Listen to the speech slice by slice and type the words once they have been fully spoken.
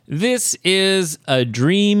This is a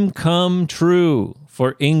dream come true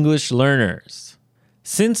for English learners.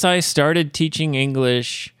 Since I started teaching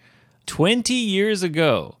English 20 years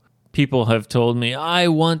ago, people have told me, I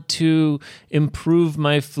want to improve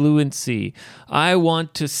my fluency. I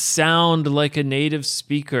want to sound like a native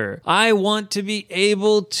speaker. I want to be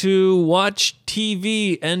able to watch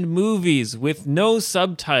TV and movies with no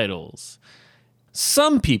subtitles.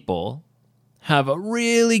 Some people have a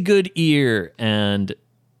really good ear and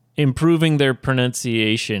improving their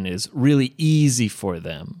pronunciation is really easy for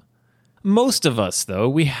them. Most of us, though,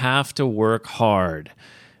 we have to work hard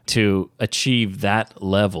to achieve that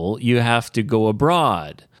level. You have to go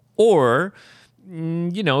abroad. Or,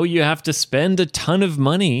 you have to spend a ton of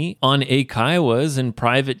money on eikaiwas and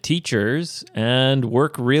private teachers and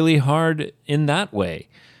work really hard in that way.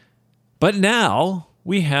 But now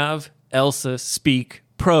we have Elsa Speak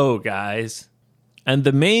Pro, guys. And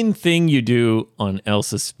the main thing you do on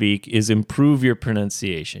Elsa Speak is improve your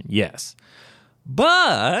pronunciation, yes.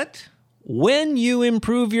 But when you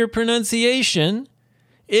improve your pronunciation,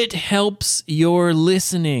 it helps your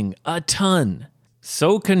listening a ton.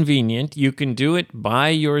 So convenient, you can do it by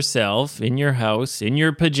yourself, in your house, in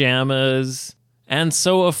your pajamas, and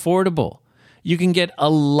so affordable. You can get a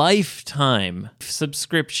lifetime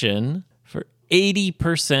subscription for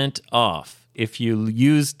 80% off. If you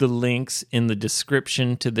use the links in the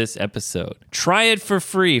description to this episode. Try it for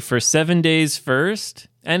free for 7 days first,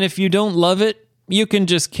 and if you don't love it, you can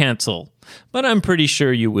just cancel. But I'm pretty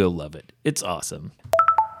sure you will love it. It's awesome.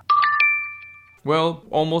 Well,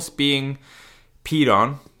 almost being peed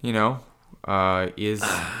on, is...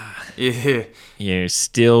 You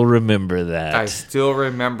still remember that. I still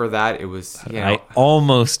remember that. It was, I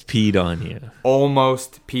almost peed on you.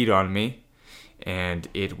 Almost peed on me. And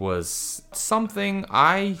it was something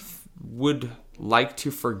I would like to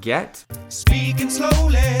forget. Speaking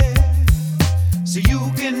slowly, so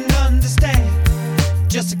you can understand.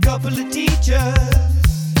 Just a couple of teachers,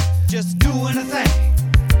 just doing a thing.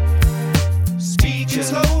 Speaking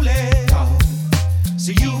slowly,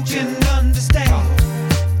 so you can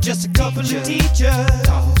understand. Just a couple of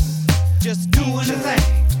teachers, just doing a thing.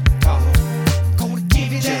 Gonna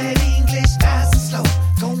give you that English nice and slow.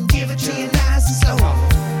 Gonna give it to you nice and slow.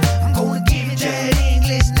 I'm gonna give you that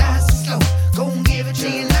English nice and slow. Gonna give it to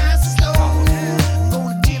you nice and slow. I'm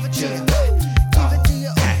gonna give it to you, give it to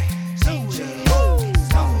you, slowly,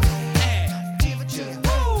 slowly. Give it to you,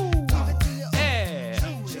 give it to you,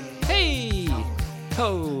 slowly. Hey!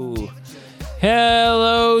 Ho!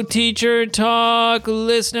 Hello, Teacher Talk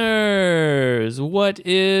listeners! What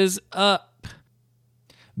is up?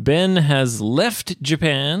 Ben has left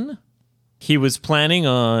Japan. He was planning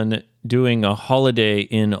on doing a holiday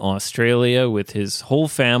in Australia with his whole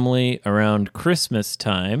family around Christmas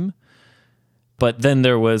time. But then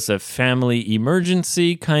there was a family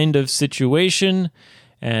emergency kind of situation,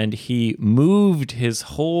 and he moved his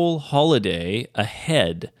whole holiday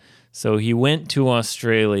ahead. So he went to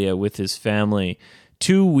Australia with his family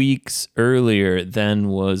 2 weeks earlier than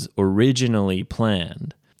was originally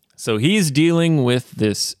planned. So he's dealing with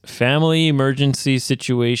this family emergency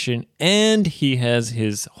situation, and he has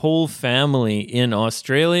his whole family in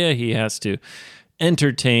Australia. He has to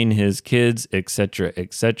entertain his kids, etc.,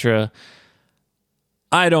 etc.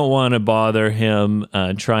 I don't want to bother him,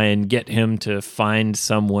 try and get him to find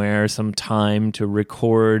somewhere, some time to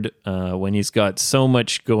record when he's got so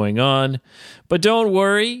much going on. But don't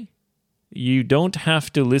worry, you don't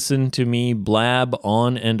have to listen to me blab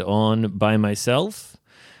on and on by myself.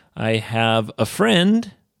 I have a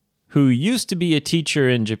friend who used to be a teacher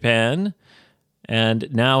in Japan and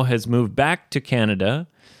now has moved back to Canada.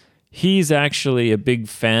 He's actually a big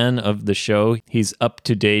fan of the show. He's up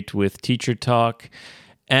to date with Teacher Talk.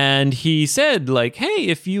 And he said, hey,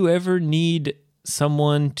 if you ever need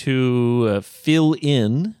someone to fill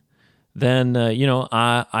in, then,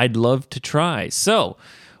 I'd love to try. So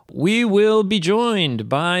we will be joined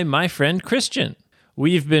by my friend Christian.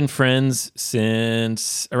 We've been friends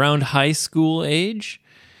since around high school age,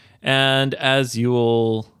 and as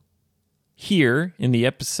you'll hear in the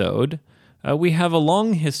episode, we have a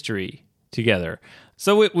long history together.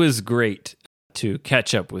 So it was great to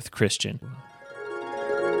catch up with Christian.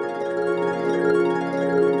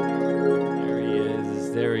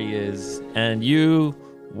 There he is. And you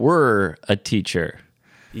were a teacher.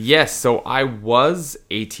 Yes, so I was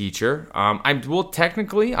a teacher.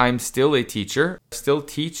 Technically, I'm still a teacher. I still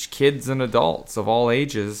teach kids and adults of all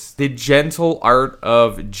ages the gentle art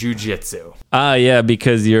of jiu-jitsu. Ah, yeah,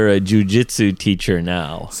 because you're a jiu-jitsu teacher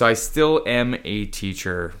now. So I still am a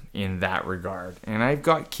teacher in that regard. And I've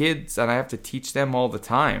got kids, and I have to teach them all the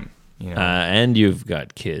time. You know. And you've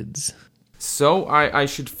got kids. So I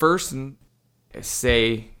should first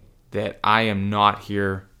say that I am not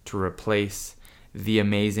here to replace the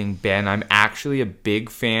amazing Ben. I'm actually a big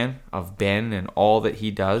fan of Ben and all that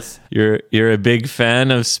he does. You're a big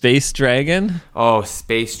fan of Space Dragon? Oh,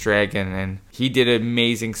 Space Dragon, and he did an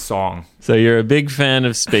amazing song. So you're a big fan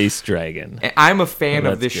of Space Dragon. And I'm a fan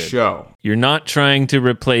Well, of this that's good. show. You're not trying to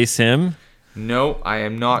replace him. No, I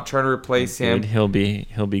am not trying to replace him. Good.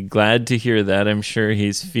 He'll be glad to hear that. I'm sure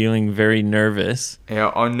he's feeling very nervous.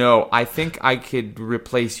 Yeah, oh no, I think I could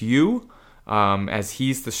replace you, as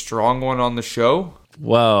he's the strong one on the show.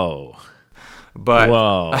 Whoa. But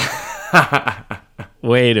Whoa.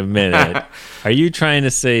 Wait a minute. Are you trying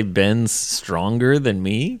to say Ben's stronger than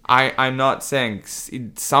me? I'm not saying.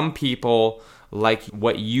 Some people like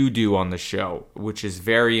what you do on the show, which is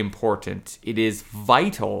very important. It is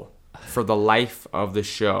vital for the life of the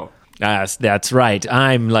show. That's right.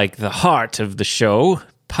 I'm like the heart of the show,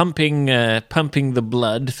 pumping the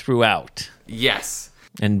blood throughout. Yes.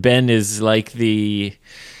 And Ben is like the...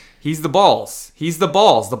 He's the balls. He's the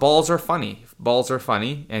balls. The balls are funny. Balls are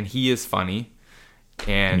funny, and he is funny.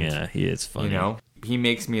 And, Yeah, he is funny. you know, he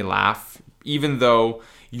makes me laugh, even though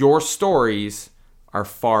your stories are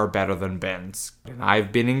far better than Ben's. And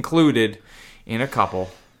I've been included in a couple.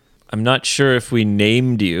 I'm not sure if we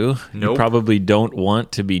named you. You Nope. probably don't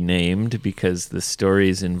want to be named because the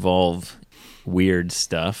stories involve weird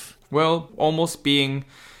stuff. Well, almost being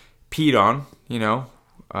peed on, you know,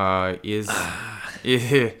 is...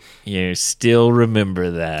 You still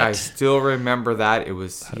remember that. I still remember that. It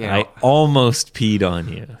was, you know, I almost peed on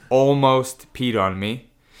you. almost peed on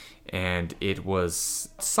me. And it was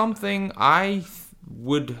something I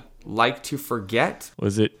would like to forget.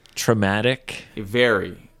 Was it traumatic?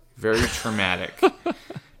 Very, very traumatic.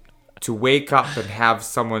 To wake up and have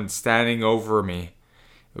someone standing over me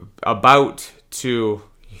about to,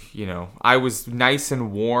 you know, I was nice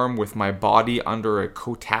and warm with my body under a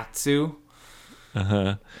kotatsu.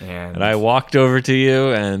 Uh-huh. And And I walked over to you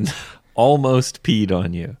and almost peed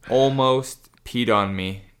on you. almost peed on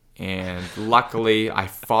me. And luckily, I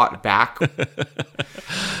fought back.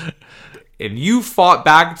 And you fought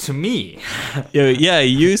back to me. Yeah,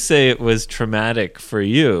 you say it was traumatic for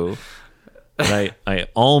you. But I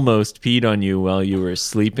almost peed on you while you were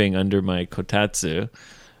sleeping under my kotatsu.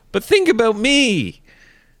 But think about me.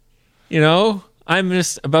 You know, I'm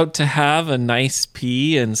just about to have a nice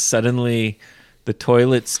pee and suddenly the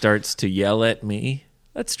toilet starts to yell at me.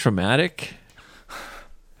 That's traumatic.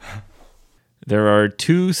 There are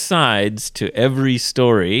two sides to every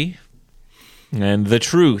story, and the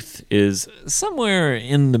truth is somewhere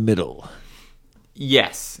in the middle.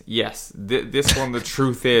 Yes. This one, the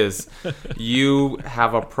truth is, you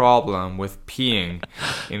have a problem with peeing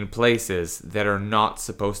in places that are not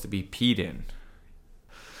supposed to be peed in.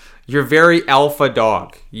 You're very alpha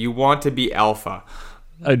dog. You want to be alpha.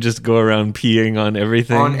 I just go around peeing on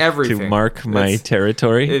everything, On everything. to mark my That's-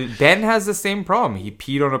 territory. Ben has the same problem. He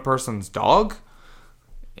peed on a person's dog.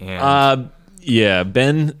 And Yeah,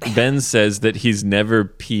 Ben says that he's never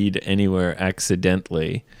peed anywhere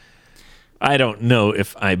accidentally. I don't know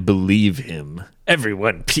if I believe him.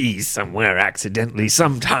 Everyone pees somewhere accidentally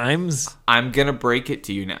sometimes. I'm going to break it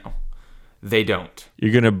to you now. They don't.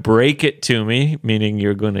 You're going to break it to me, meaning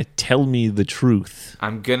you're going to tell me the truth.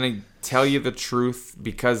 I'm going to tell you the truth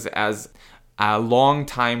because as a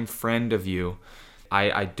longtime friend of you,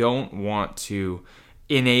 I don't want to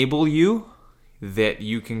enable you that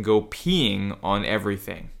you can go peeing on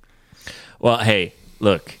everything. Well, hey,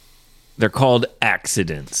 look, they're called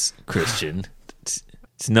accidents, Christian.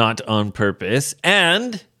 It's not on purpose.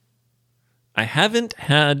 And I haven't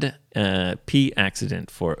had a pee accident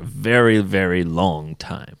for a very, very long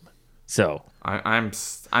time. So I'm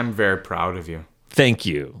very proud of you. thank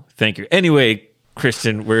you. Anyway,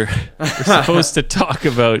 Christian, we're supposed to talk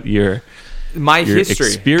about your My history.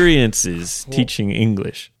 experiences teaching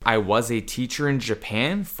English. I was a teacher in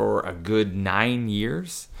Japan for a good 9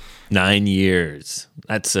 years. 9 years.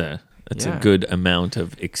 That's a Yeah. good amount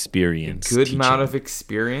of experience. Good teaching. amount of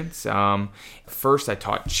experience. First, I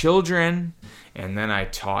taught children, and then I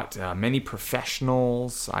taught many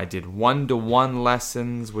professionals. I did one-to-one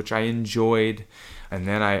lessons, which I enjoyed. And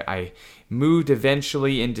then I moved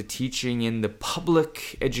eventually into teaching in the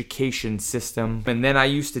public education system. And then I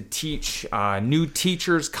used to teach new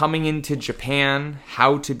teachers coming into Japan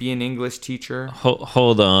how to be an English teacher.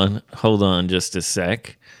 Hold on just a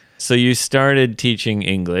sec. So you started teaching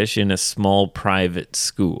English in a small private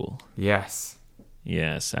school. Yes.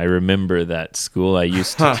 Yes, I remember that school. I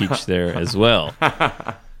used to teach there as well.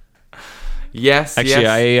 Yes,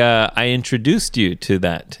 Actually, yes. I introduced you to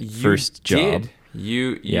that first job. Did.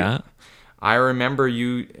 You Yeah. I remember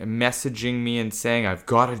you messaging me and saying, "I've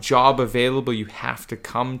got a job available. You have to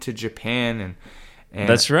come to Japan." And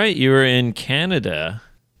That's right. You were in Canada,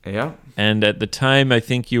 yeah, and at the time, I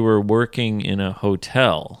think you were working in a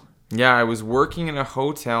hotel. yeah. I was working in a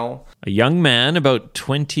hotel. A young man, about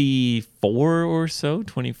 24 or so,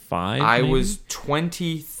 25. I maybe? was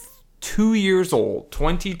 22 years old.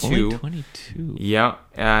 22. Only 22. Yeah,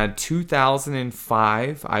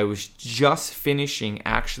 2005. I was just finishing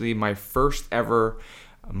actually my first ever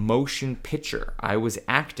motion picture. I was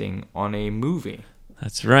acting on a movie.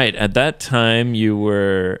 That's right. At that time, you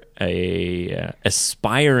were a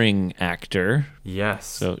aspiring actor, Yes.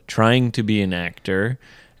 so trying to be an actor,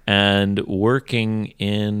 and working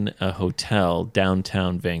in a hotel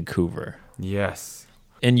downtown Vancouver. Yes.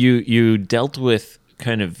 And you dealt with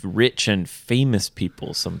kind of rich and famous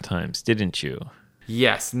people sometimes, didn't you?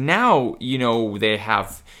 Yes. Now,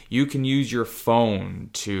 you can use your phone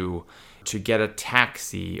to get a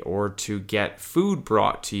taxi or to get food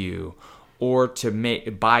brought to you or to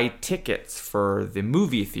buy tickets for the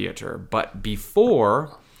movie theater. But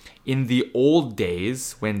before, in the old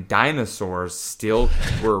days when dinosaurs still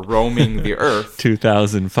were roaming the earth,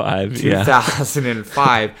 2005, yeah.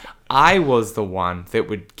 2005, I was the one that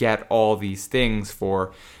would get all these things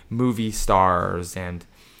for movie stars, and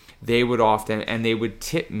they would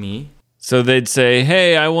tip me. So they'd say,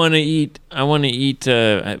 "Hey, I want to eat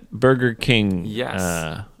Burger King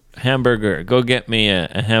Yes. hamburger. Go get me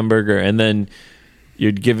a hamburger." And then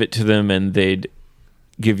you'd give it to them, and they'd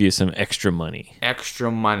give you some extra money.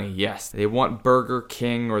 Extra money, yes. They want Burger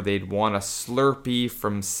King or they'd want a Slurpee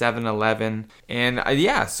from 7-Eleven. And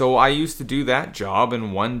so I used to do that job,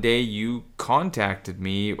 and one day you contacted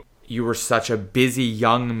me. You were such a busy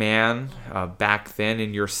young man back then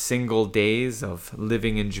in your single days of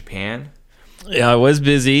living in Japan. Yeah, I was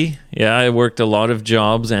busy. Yeah, I worked a lot of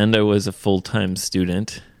jobs, and I was a full-time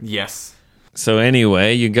student. Yes. So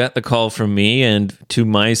anyway, you got the call from me, and to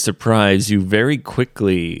my surprise, you very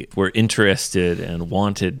quickly were interested and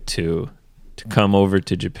wanted to come over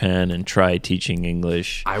to Japan and try teaching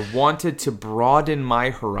English. I wanted to broaden my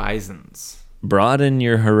horizons. Broaden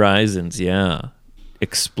your horizons, yeah.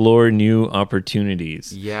 Explore new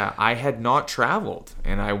opportunities. Yeah, I had not traveled,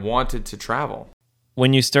 and I wanted to travel.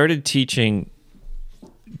 When you started teaching,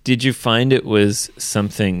 did you find it was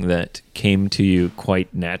something that came to you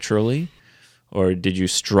quite naturally? Or did you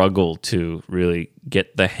struggle to really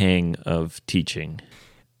get the hang of teaching?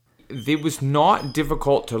 It was not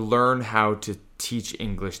difficult to learn how to teach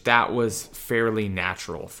English. That was fairly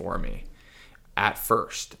natural for me at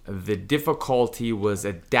first. The difficulty was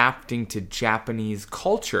adapting to Japanese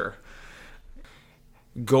culture.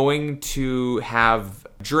 Going to have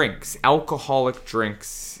drinks, alcoholic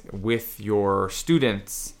drinks with your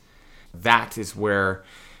students, that is where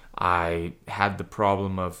I had the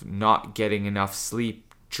problem of not getting enough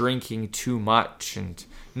sleep, drinking too much, and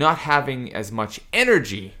not having as much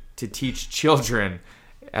energy to teach children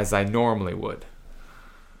as I normally would.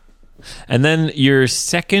 And then your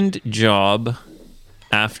second job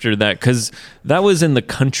after that, because that was in the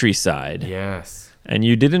countryside. Yes. And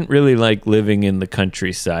you didn't really like living in the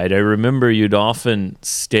countryside. I remember you'd often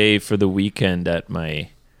stay for the weekend at my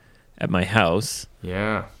house.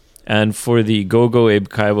 Yeah. And for the Gogo Abe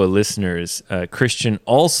Kaiwa listeners, Christian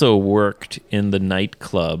also worked in the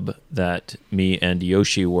nightclub that me and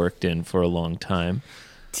Yoshi worked in for a long time.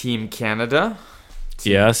 Team Canada.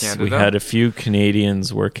 Yes, we had a few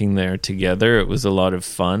Canadians working there together. It was a lot of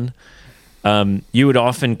fun. You would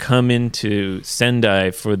often come into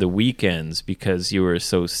Sendai for the weekends because you were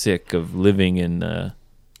so sick of living in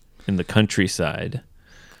the countryside.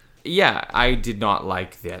 Yeah, I did not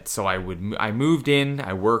like that. So I moved in,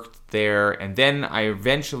 I worked there, and then I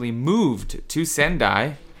eventually moved to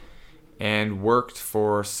Sendai and worked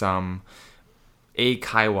for some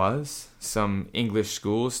eikaiwas, some English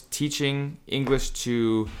schools, teaching English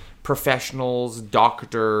to professionals,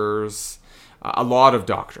 doctors, a lot of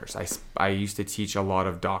doctors. I used to teach a lot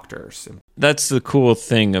of doctors. That's the cool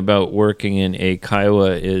thing about working in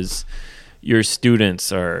eikaiwa is your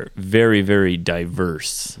students are very, very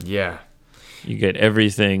diverse. Yeah. You get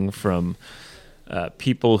everything from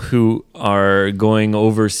people who are going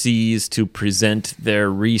overseas to present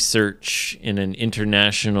their research in an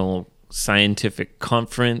international scientific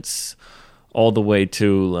conference, all the way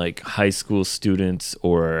to like high school students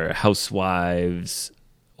or housewives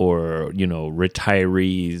or,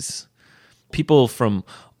 retirees. People from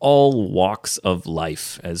all walks of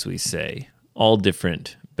life, as we say, all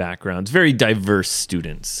different backgrounds, very diverse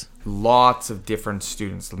students. Lots of different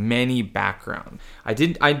students, many background. I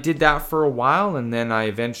did that for a while, and then I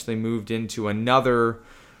eventually moved into another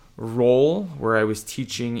role where I was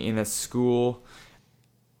teaching in a school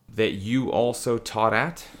that you also taught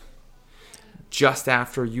at just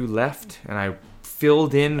after you left, and I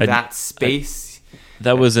filled in that space.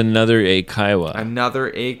 That was another Eikaiwa.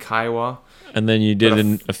 Another Eikaiwa. And then you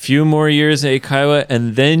did a few more years at Eikaiwa,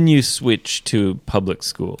 and then you switched to public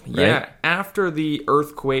school, right? Yeah, after the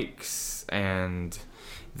earthquakes and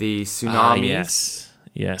the tsunamis.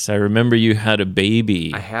 Yes, I remember you had a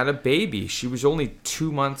baby. I had a baby. She was only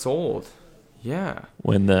 2 months old. Yeah.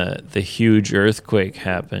 When the huge earthquake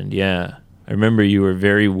happened, yeah. I remember you were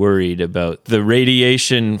very worried about the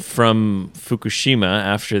radiation from Fukushima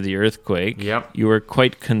after the earthquake. Yep. You were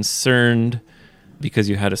quite concerned because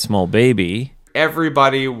you had a small baby.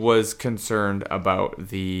 Everybody was concerned about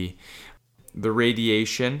the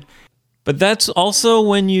radiation. But that's also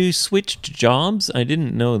when you switched jobs? I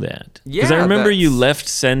didn't know that. Yeah. Because I remember you left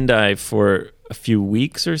Sendai for a few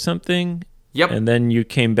weeks or something. Yep. And then you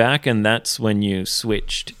came back, and that's when you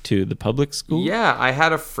switched to the public school? Yeah, I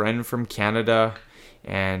had a friend from Canada,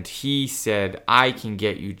 and he said, I can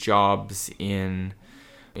get you jobs in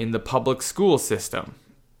the public school system.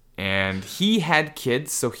 And he had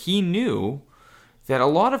kids, so he knew that a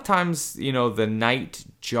lot of times, the night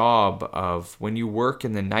job of when you work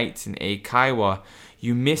in the nights in Eikaiwa,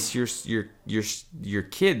 you miss your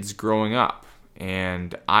kids growing up.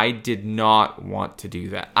 And I did not want to do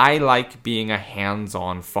that. I like being a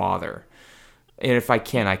hands-on father. And if I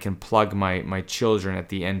can plug my children at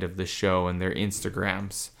the end of the show and their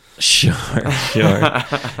Instagrams. Sure.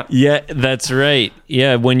 Yeah, that's right.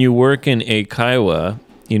 Yeah, when you work in Eikaiwa,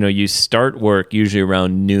 you start work usually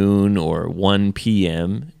around noon or 1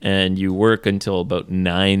 p.m. and you work until about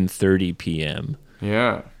 9:30 p.m.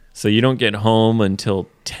 Yeah. So you don't get home until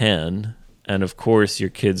 10, and of course your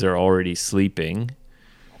kids are already sleeping.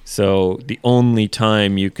 So the only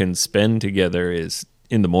time you can spend together is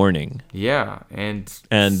in the morning. Yeah, and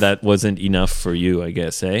that wasn't enough for you, I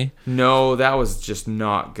guess, eh? No, that was just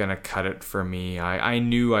not gonna cut it for me. I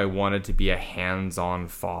knew I wanted to be a hands-on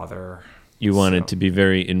father. You wanted to be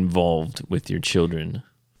very involved with your children.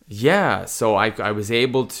 Yeah, so I was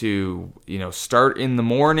able to, start in the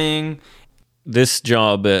morning. This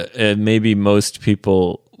job, maybe most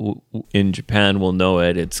people in Japan will know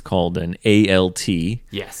it. It's called an ALT.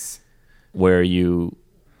 Yes. Where you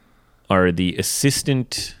are the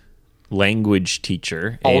assistant language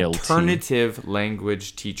teacher, Alternative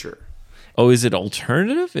language teacher. Oh, is it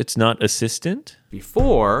alternative? It's not assistant?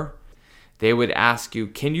 Before, they would ask you,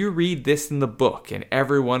 can you read this in the book? And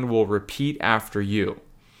everyone will repeat after you.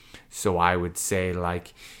 So I would say,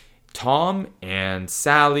 like, Tom and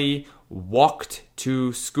Sally walked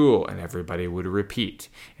to school, and everybody would repeat.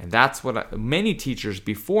 And that's what many teachers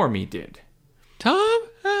before me did. Tom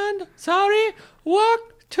and Sally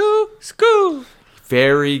walked to school.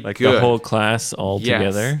 Very like good. The whole class all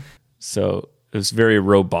together. So it was very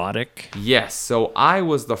robotic. Yes. So I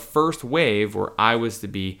was the first wave where I was to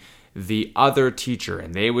be the other teacher,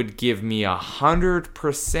 and they would give me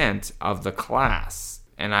 100% of the class,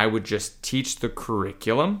 and I would just teach the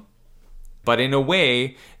curriculum, but in a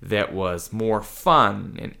way that was more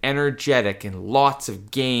fun and energetic and lots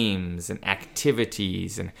of games and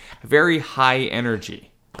activities and very high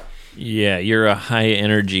energy. Yeah, you're a high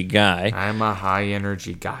energy guy. I'm a high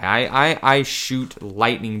energy guy. I shoot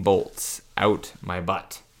lightning bolts out my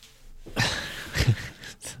butt.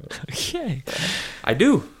 Okay. I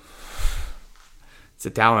do. It's a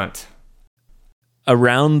talent.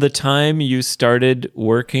 Around the time you started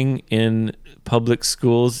working in public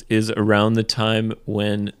schools is around the time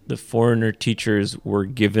when the foreigner teachers were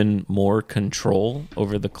given more control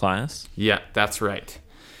over the class. Yeah, that's right.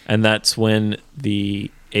 And that's when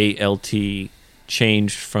the ALT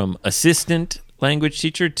changed from assistant language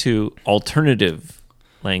teacher to alternative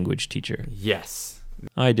language teacher. Yes.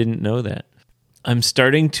 I didn't know that. I'm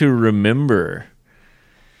starting to remember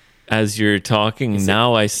as you're talking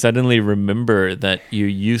now. I suddenly remember that you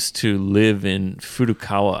used to live in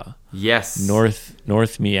Furukawa. Yes. North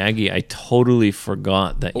Miyagi. I totally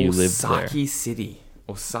forgot that you lived there. Osaki City.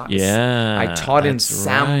 Osaki. Yeah. I taught in right.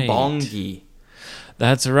 Sambongi.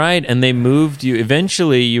 That's right. And they moved you.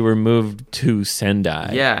 Eventually, you were moved to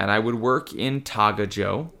Sendai. Yeah, and I would work in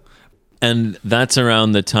Tagajo. And that's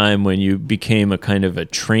around the time when you became a kind of a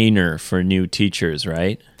trainer for new teachers,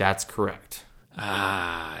 right? That's correct.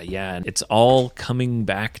 Ah, yeah. It's all coming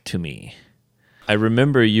back to me. I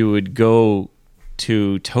remember you would go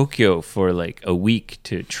to Tokyo for like a week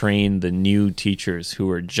to train the new teachers who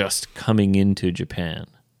were just coming into Japan.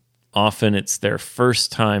 often it's their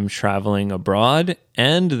first time traveling abroad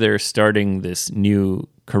and they're starting this new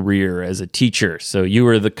career as a teacher. So you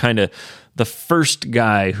were the first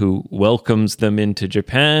guy who welcomes them into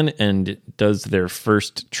Japan and does their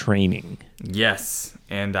first training. Yes,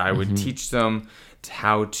 and I would teach them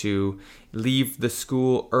how to leave the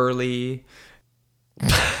school early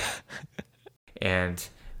and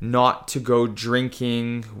not to go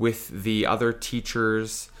drinking with the other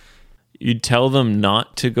teachers. You'd tell them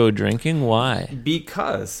not to go drinking? Why?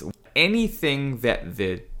 Because anything that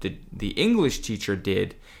the English teacher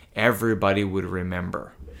did, everybody would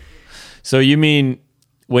remember. So you mean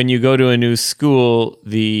when you go to a new school,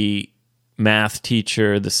 the math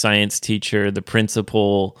teacher, the science teacher, the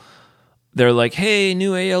principal, they're like, hey,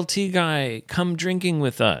 new ALT guy, come drinking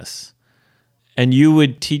with us. And you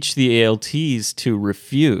would teach the ALTs to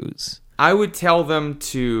refuse. I would tell them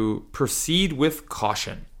to proceed with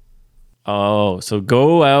caution. Oh, so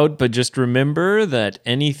go out, but just remember that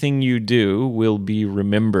anything you do will be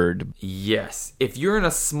remembered. Yes. If you're in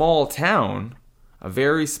a small town, a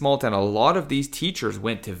very small town, a lot of these teachers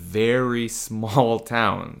went to very small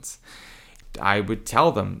towns. I would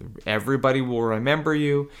tell them, everybody will remember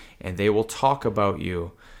you and they will talk about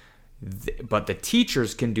you. But the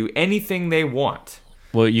teachers can do anything they want.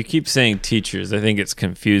 Well, you keep saying teachers. I think it's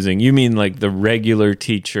confusing. You mean like the regular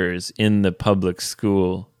teachers in the public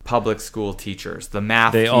school? Public school teachers, the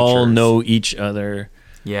math They teachers. all know each other.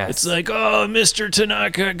 Yes. It's like, oh, Mr.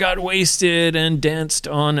 Tanaka got wasted and danced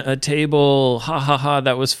on a table. Ha ha ha,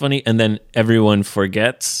 that was funny. And then everyone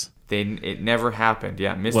forgets. It never happened.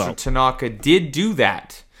 Yeah, Mr. Well- Tanaka did do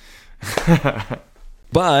that.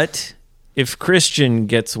 But if Christian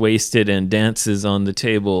gets wasted and dances on the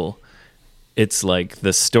table, it's like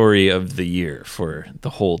the story of the year for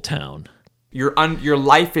the whole town. Your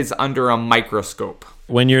life is under a microscope.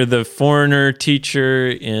 When you're the foreigner teacher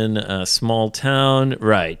in a small town,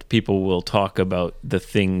 right, people will talk about the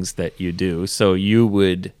things that you do. So you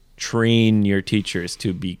would train your teachers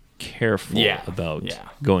to be careful about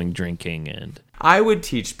going drinking. And I would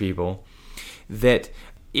teach people that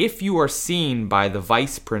if you are seen by the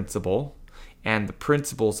vice principal and the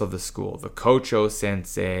principals of the school, the Kocho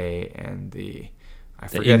sensei and the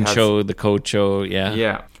Incho, the Kocho, yeah.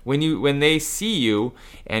 Yeah. When they see you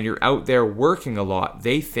and you're out there working a lot,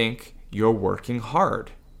 they think you're working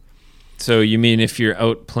hard. So you mean if you're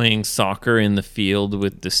out playing soccer in the field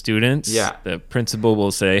with the students, the principal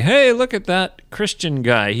will say, hey, look at that Christian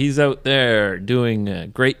guy. He's out there doing a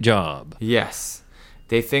great job. Yes.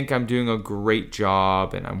 They think I'm doing a great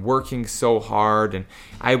job and I'm working so hard. And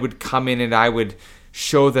I would come in and I would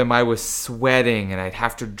show them I was sweating and I'd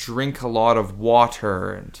have to drink a lot of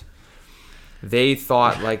water. And they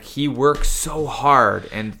thought like he works so hard.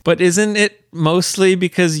 But isn't it mostly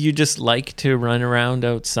because you just like to run around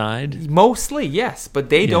outside? Mostly, yes, but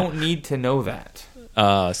they don't need to know that.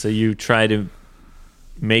 So you try to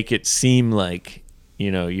make it seem like,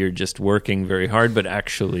 you're just working very hard, but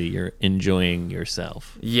actually you're enjoying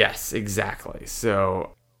yourself. Yes, exactly.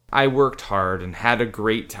 So I worked hard and had a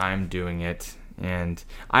great time doing it. And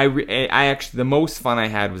I actually, the most fun I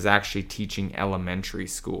had was actually teaching elementary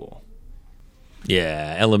school.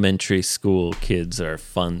 Yeah, elementary school kids are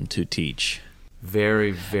fun to teach. Very,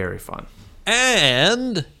 very fun.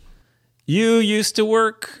 And you used to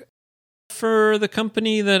work for the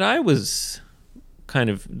company that I was kind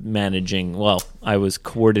of managing. Well, I was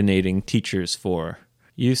coordinating teachers for.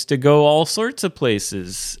 Used to go all sorts of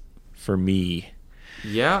places for me.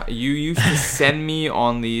 Yeah, you used to send me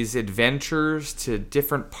on these adventures to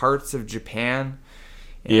different parts of Japan.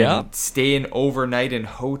 And stay in overnight in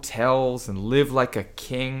hotels and live like a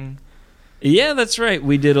king. Yeah, that's right.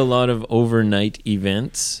 We did a lot of overnight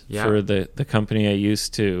events for the company I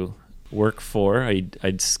used to work for.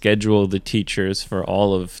 I'd schedule the teachers for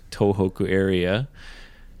all of Tohoku area,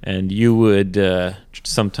 and you would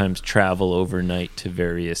sometimes travel overnight to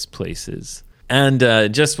various places. And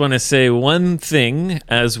just want to say one thing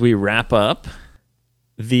as we wrap up.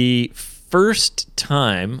 The first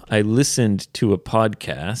time I listened to a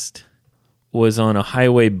podcast was on a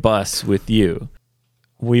highway bus with you.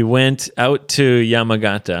 We went out to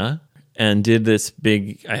Yamagata and did this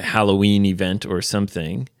big Halloween event or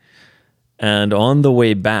something. And on the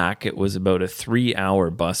way back, it was about a 3-hour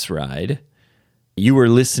bus ride. You were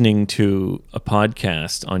listening to a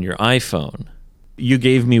podcast on your iPhone. You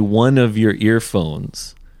gave me one of your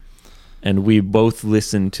earphones, and we both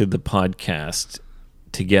listened to the podcast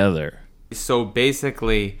together. So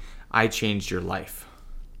basically, I changed your life.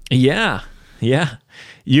 Yeah.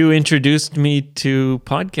 You introduced me to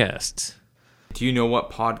podcasts. Do you know what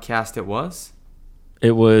podcast it was?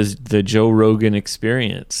 It was the Joe Rogan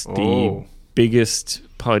Experience, Oh. the biggest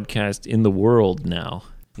podcast in the world now.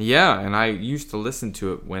 Yeah, and I used to listen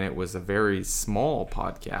to it when it was a very small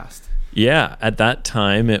podcast. Yeah, at that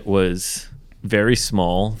time it was very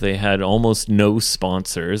small. They had almost no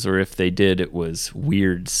sponsors, or if they did, it was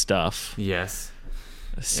weird stuff, Yes.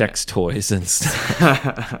 sex toys and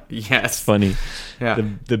stuff. Yes. Funny. Yeah.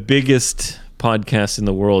 The biggest podcast in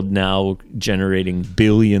the world now generating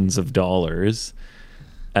billions of dollars.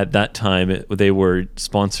 At that time, they were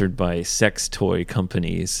sponsored by sex toy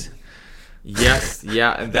companies. Yes,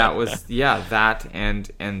 yeah, and that was that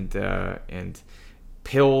and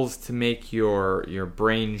pills to make your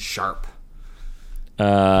brain sharp.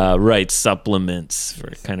 Right, supplements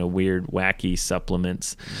for kind of weird, wacky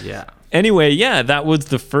supplements. Yeah. Anyway, yeah, that was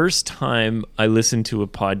the first time I listened to a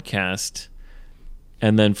podcast,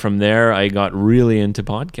 and then from there I got really into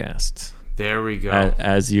podcasts, There we go.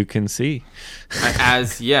 as you can see.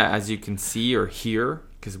 As you can see or hear,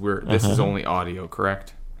 because this is only audio,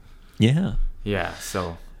 correct? Yeah. Yeah.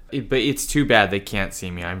 So, but it's too bad they can't see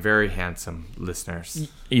me. I'm very handsome, listeners.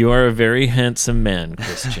 You are a very handsome man,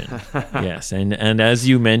 Christian. Yes, and as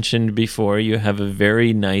you mentioned before, you have a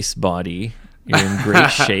very nice body. You're in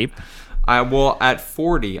great shape. At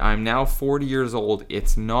 40, I'm now 40 years old.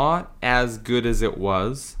 It's not as good as it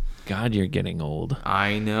was. God, you're getting old.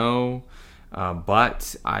 I know,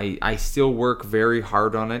 but I still work very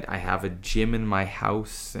hard on it. I have a gym in my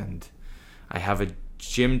house, and I have a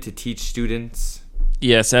gym to teach students.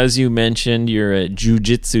 Yes, as you mentioned, you're a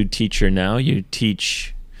jiu-jitsu teacher now. You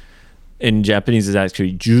teach, in Japanese, it's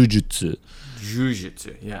actually jiu-jitsu.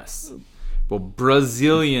 Jiu-jitsu, yes. Well,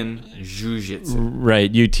 Brazilian jiu-jitsu.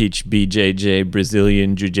 Right, you teach BJJ,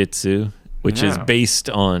 Brazilian Jiu-Jitsu, which is Yeah. based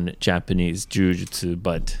on Japanese Jiu-Jitsu,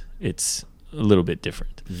 but it's a little bit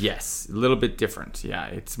different. Yes, a little bit different. Yeah,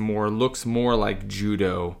 looks more like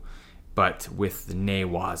judo, but with the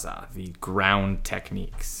newaza, the ground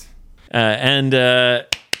techniques. And a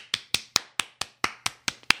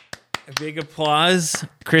big applause.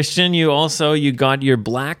 Christian, you got your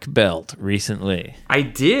black belt recently. I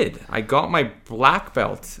did. I got my black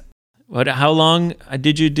belt. How long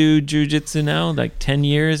did you do jiu-jitsu now? Like 10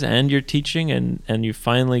 years, and you're teaching, and you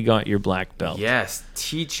finally got your black belt. Yes,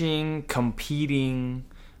 teaching, competing,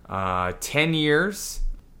 10 years.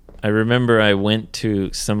 I remember I went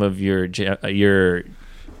to some of your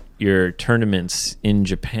tournaments in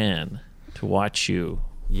Japan to watch you.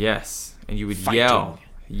 Yes, and you would Fighting.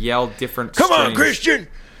 yell different Come on, strings. Christian!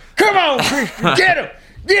 Come on, Christian!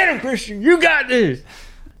 Get him, Christian! You got this!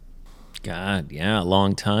 God, yeah, a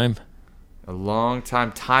long time. A long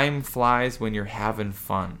time. Time flies when you're having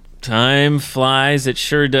fun. Time flies, it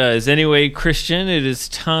sure does. Anyway, Christian, it is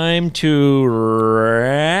time to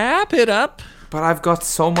wrap it up. But I've got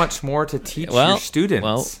so much more to teach your students.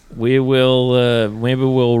 Well, we will, maybe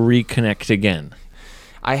we'll reconnect again.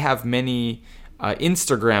 I have many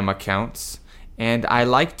Instagram accounts, and I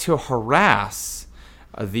like to harass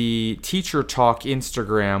the Teacher Talk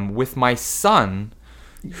Instagram with my son,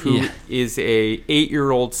 who is a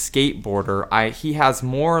 8-year-old skateboarder. He has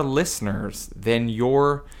more listeners than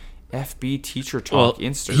your FB Teacher Talk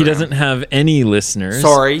Instagram. He doesn't have any listeners.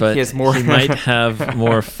 Sorry, but he has more. He might have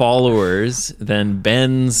more followers than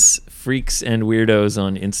Ben's Freaks and Weirdos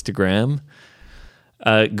on Instagram.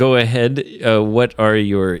 Go ahead. What are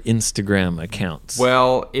your Instagram accounts?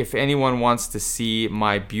 Well, if anyone wants to see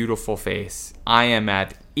my beautiful face, I am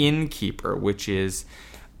at Innkeeper, which is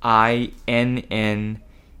INNKEYPR,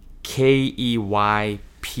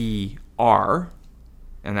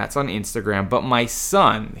 and that's on Instagram. But my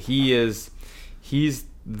son, he's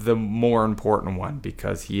the more important one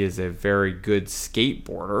because he is a very good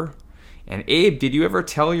skateboarder. And Abe, did you ever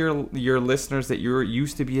tell your listeners that you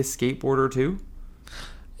used to be a skateboarder too?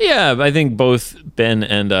 Yeah, I think both Ben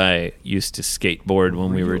and I used to skateboard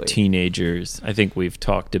when we were Really? teenagers. I think we've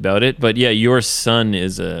talked about it. But yeah, your son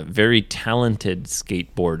is a very talented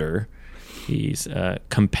skateboarder. He's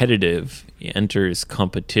competitive. He enters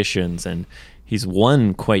competitions, and he's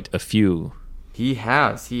won quite a few. He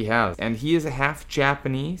has. And he is a half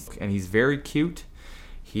Japanese, and he's very cute.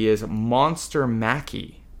 He is Monster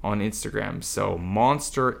Mackie on Instagram. So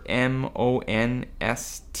Monster, MonsterMakkie.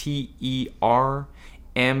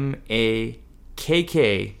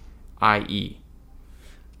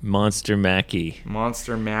 Monster Mackie.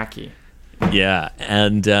 Monster Mackie. Yeah,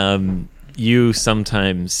 and you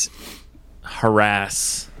sometimes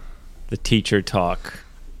harass the Teacher Talk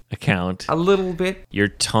account. A little bit. You're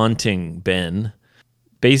taunting Ben.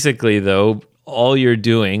 Basically, though, all you're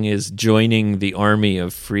doing is joining the army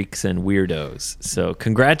of freaks and weirdos. So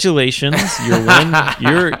congratulations,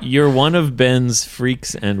 you're one of Ben's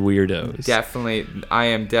freaks and weirdos. Definitely, I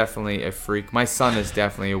am definitely a freak. My son is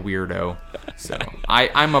definitely a weirdo. So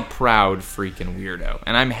I'm a proud freak and weirdo,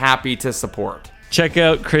 and I'm happy to support. Check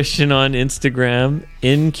out Christian on Instagram,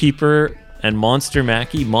 Innkeeper and Monster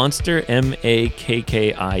Mackie, Monster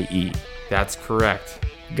Makkie. That's correct.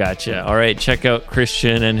 Gotcha. All right, check out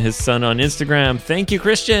Christian and his son on Instagram. Thank you,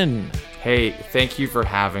 Christian. Hey, thank you for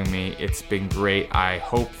having me. It's been great. I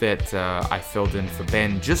hope that I filled in for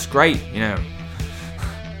Ben just great. You know,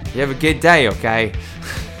 you have a good day, okay?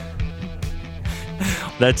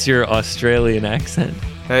 That's your Australian accent.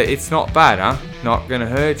 It's not bad, huh? Not gonna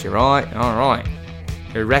hurt you, right? All right.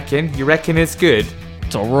 You reckon? You reckon it's good?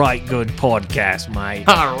 It's a right good podcast, mate.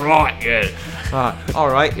 All right, good. All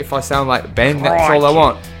right, if I sound like Ben, that's all I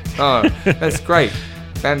want. Oh, that's great.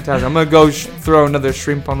 Fantastic. I'm going to go throw another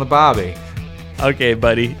shrimp on the barbie. Okay,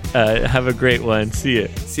 buddy. Have a great one. See you.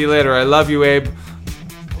 See you later. I love you, Abe.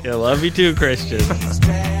 I love you too, Christian.